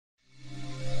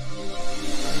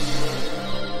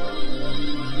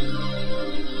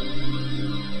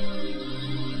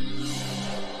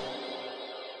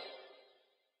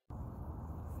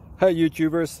Hey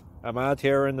YouTubers, I'm out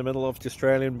here in the middle of the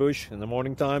Australian bush in the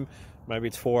morning time. Maybe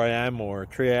it's 4 a.m. or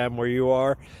 3 a.m. where you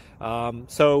are.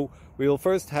 So we'll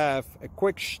first have a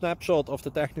quick snapshot of the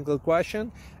technical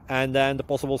question and then the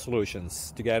possible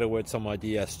solutions, together with some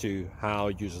ideas to how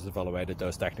users evaluated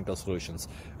those technical solutions.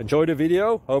 Enjoy the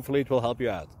video, hopefully it will help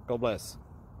you out. God bless.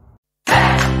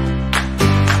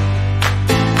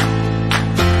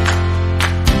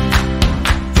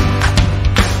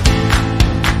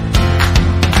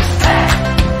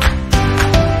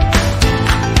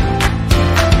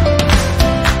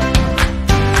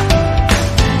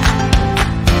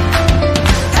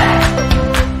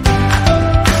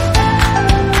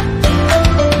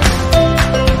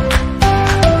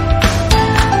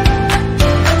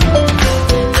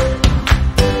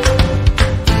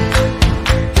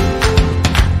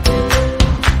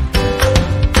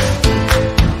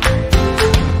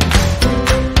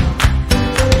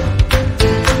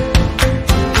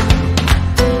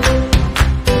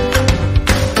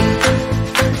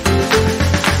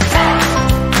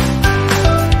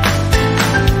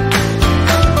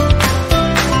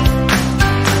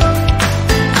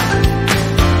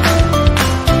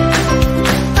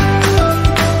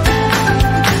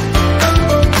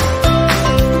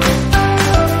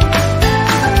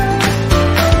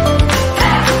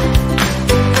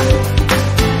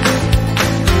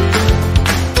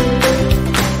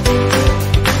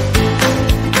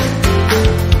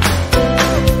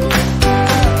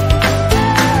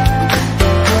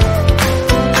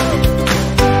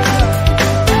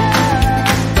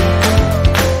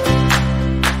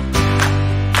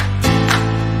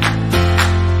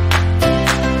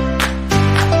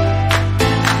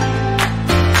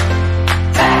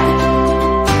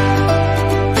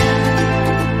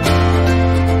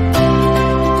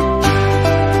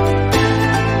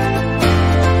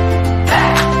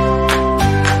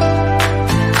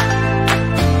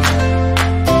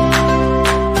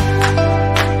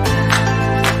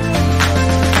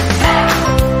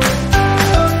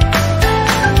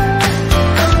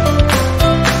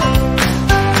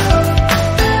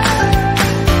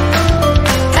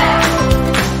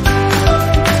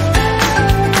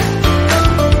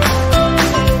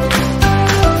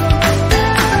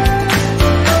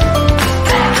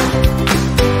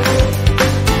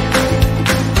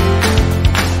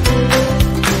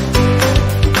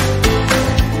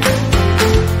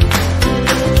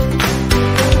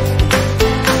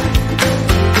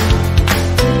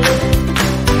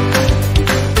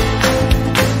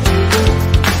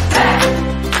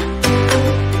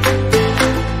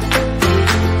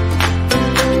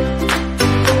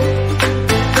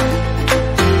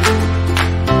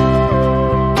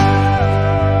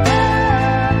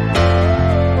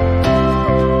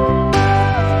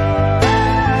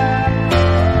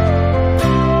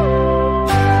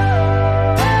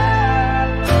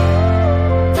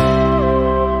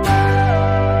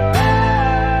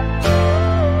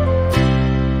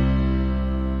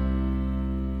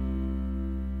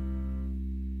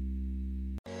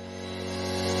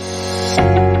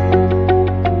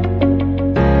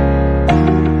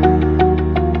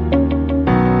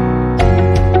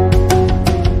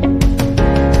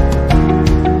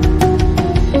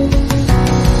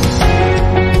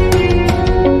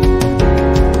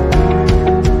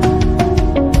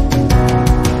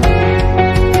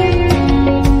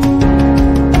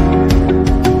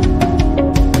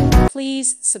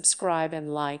 Please subscribe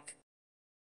and like.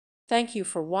 Thank you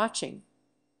for watching.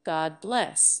 God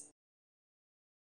bless.